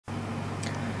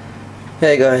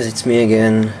Hey guys, it's me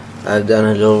again. I've done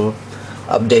a little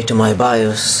update to my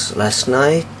BIOS last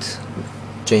night.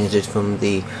 Changed it from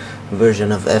the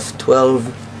version of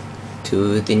F12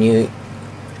 to the new,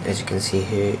 as you can see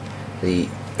here, the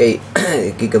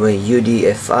Gigabyte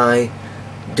UEFI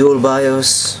dual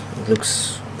BIOS. It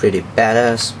looks pretty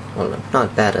badass. Well,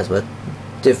 not badass, but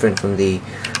different from the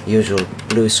usual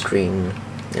blue screen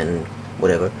and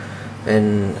whatever.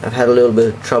 And I've had a little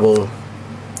bit of trouble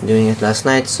doing it last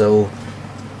night, so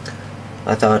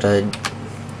I thought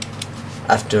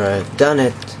after I've done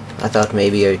it, I thought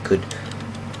maybe I could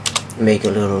make a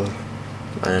little,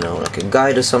 I don't know, like a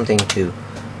guide or something to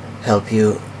help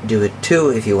you do it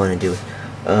too if you want to do it.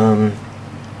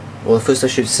 Well, first I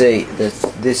should say that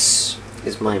this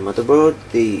is my motherboard,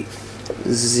 the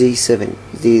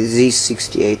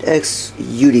Z68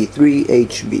 UD3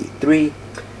 HB3,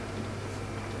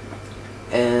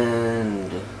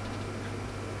 and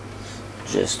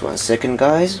just 1 second,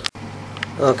 guys.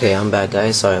 Okay, I'm back,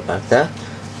 guys. Sorry about that.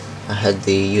 I had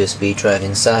the USB drive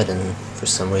inside and for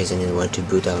some reason it wanted to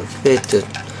boot out of it.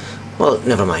 Well,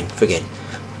 never mind, forget it.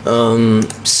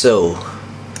 So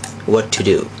what to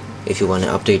do if you want to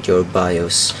update your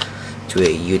BIOS to a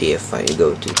UEFI? You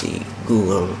go to the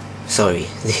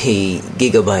the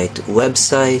Gigabyte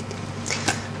website,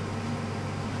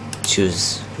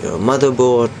 choose your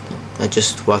motherboard. I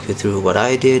just walk you through what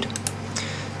I did.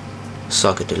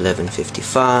 Socket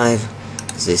 1155,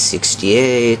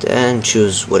 Z68, and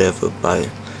choose whatever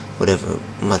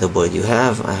motherboard you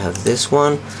have. I have this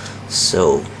one,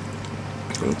 so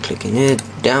I'm clicking it,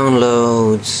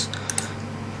 downloads,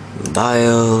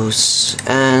 BIOS,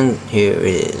 and here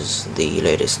it is, the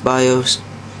latest BIOS.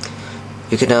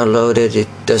 You can download it. It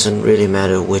doesn't really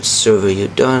matter which server you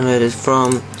download it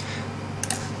from.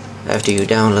 After you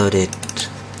download it,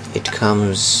 it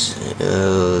comes,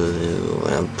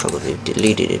 I probably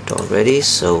deleted it already,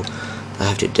 so I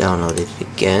have to download it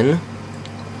again.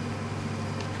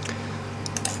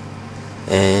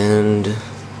 And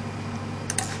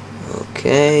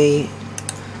okay,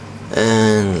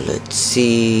 and let's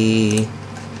see,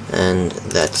 and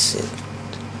that's it.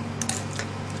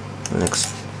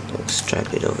 Next,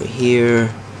 extract it over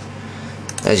here.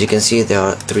 As you can see, there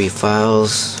are 3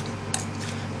 files.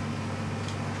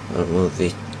 I'll move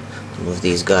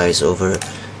these guys over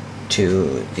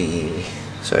to the,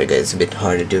 sorry guys, it's a bit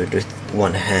hard to do it with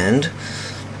one hand,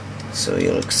 so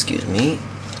you'll excuse me.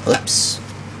 Oops,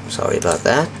 sorry about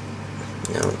that.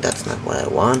 No, that's not what I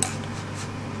want.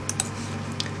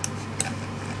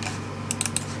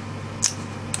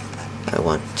 I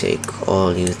want to take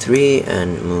all you 3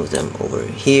 and move them over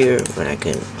here when I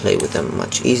can play with them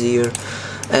much easier.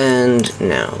 And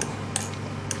now,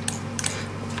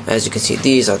 as you can see,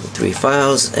 these are the 3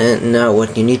 files, and now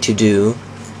what you need to do,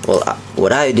 well,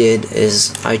 what I did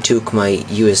is I took my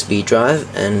USB drive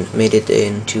and made it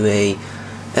into a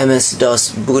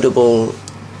MS-DOS bootable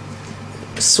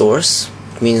source.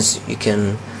 It means you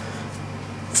can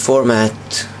format,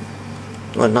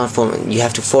 well, not format, you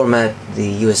have to format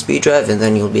the USB drive, and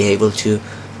then you'll be able to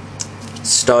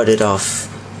start it off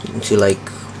to like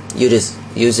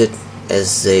use it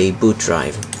as a boot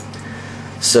drive.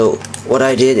 So what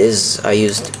I did is I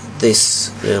used this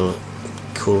little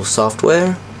cool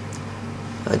software.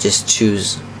 I just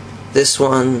choose this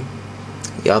one,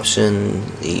 the option,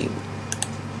 the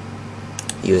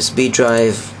USB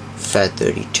drive,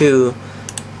 FAT32,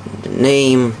 the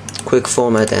name, quick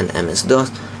format, and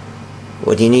MS-DOS.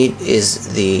 What you need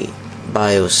is the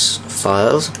BIOS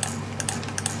files,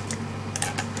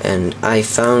 and I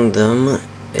found them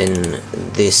in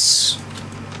this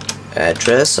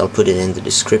address. I'll put it in the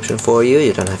description for you.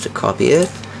 You don't have to copy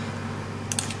it.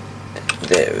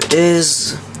 There it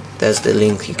is. That's the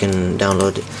link. You can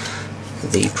download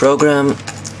the program.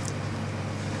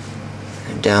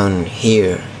 Down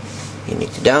here you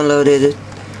need to download it,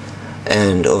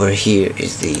 and over here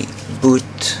is the boot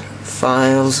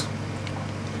files.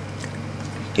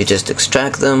 You just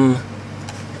extract them,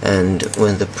 and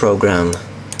when the program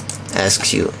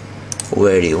asks you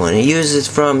where do you want to use it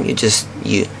from, you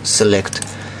select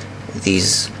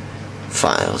these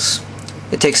files.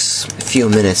 It takes a few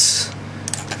minutes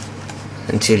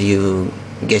until you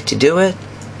get to do it,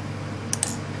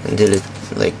 until it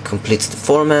like completes the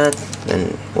format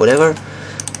and whatever.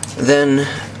 Then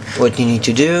what you need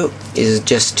to do is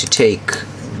just to take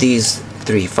these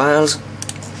 3 files,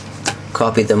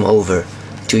 copy them over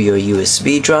to your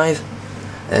USB drive,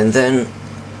 and then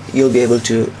you'll be able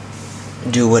to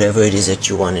do whatever it is that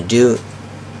you want to do.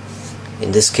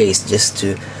 In this case, just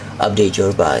to update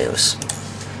your BIOS.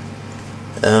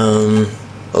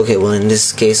 Okay, well, in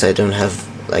this case I don't have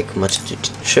like much to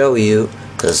show you.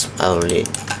 because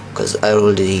I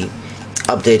already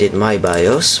updated my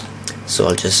BIOS, so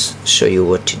I'll just show you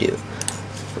what to do.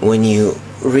 When you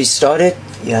restart it,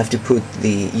 you have to put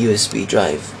the USB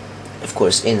drive, of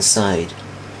course, inside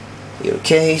your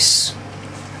case,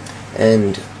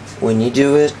 and when you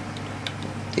do it,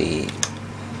 it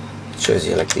shows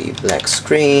you like the black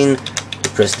screen. You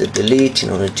press the delete in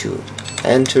order to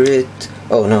enter it.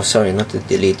 Oh no, sorry, not the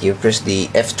delete. You press the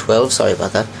F12, sorry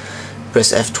about that.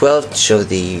 Press F12 to show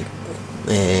the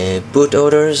boot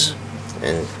orders,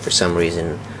 and for some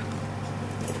reason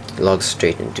it logs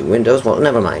straight into Windows. Well,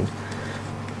 never mind.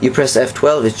 You press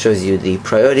F12, it shows you the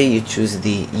priority. You choose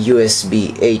the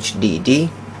USB HDD.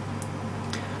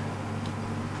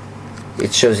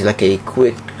 It shows you like a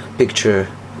quick picture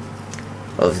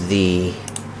of the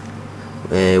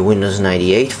Windows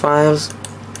 98 files.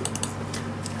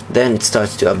 Then it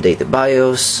starts to update the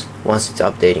BIOS. Once it's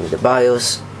updating the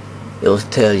BIOS, it'll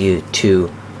tell you to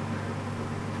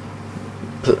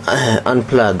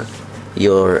unplug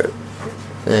your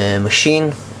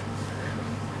machine,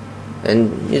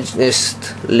 and you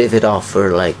just leave it off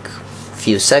for like a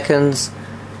few seconds,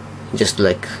 just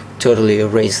like totally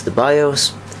erase the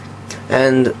BIOS.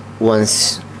 And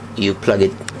once you plug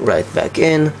it right back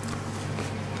in,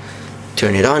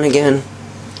 turn it on again,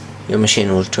 your machine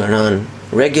will turn on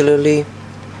regularly,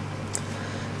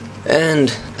 and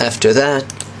after that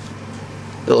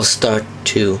it'll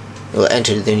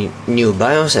enter the new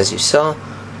BIOS as you saw.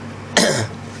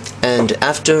 And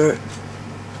after,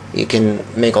 you can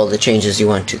make all the changes you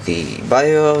want to the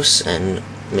BIOS, and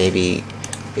maybe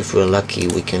if we're lucky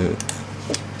we can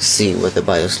see what the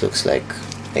BIOS looks like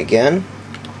again,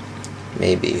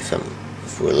 maybe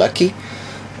if we're lucky.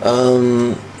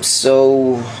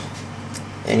 So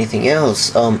anything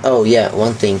else? Oh yeah,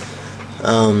 one thing.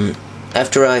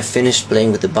 After I finished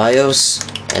playing with the BIOS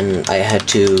and I had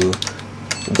to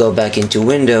go back into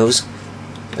Windows,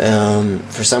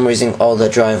 for some reason all the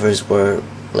drivers were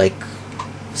like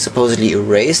supposedly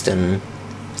erased and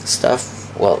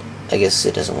stuff. Well, I guess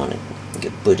it doesn't want to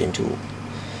get put into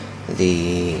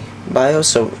the BIOS,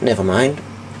 so never mind.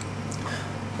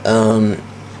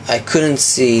 I couldn't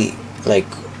see like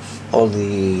all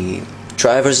the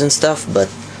drivers and stuff, but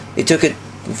it took it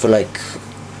for like,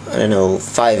 I don't know,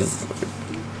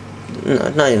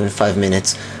 not even 5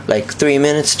 minutes, like 3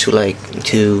 minutes to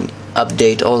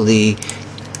update all the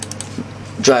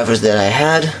drivers that I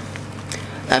had,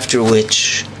 after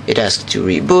which it asked to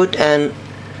reboot and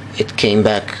it came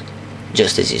back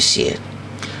just as you see it.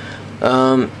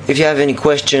 If you have any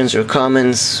questions or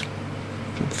comments,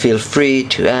 feel free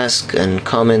to ask and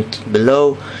comment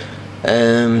below.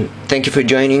 Thank you for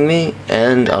joining me,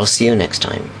 and I'll see you next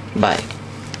time. Bye.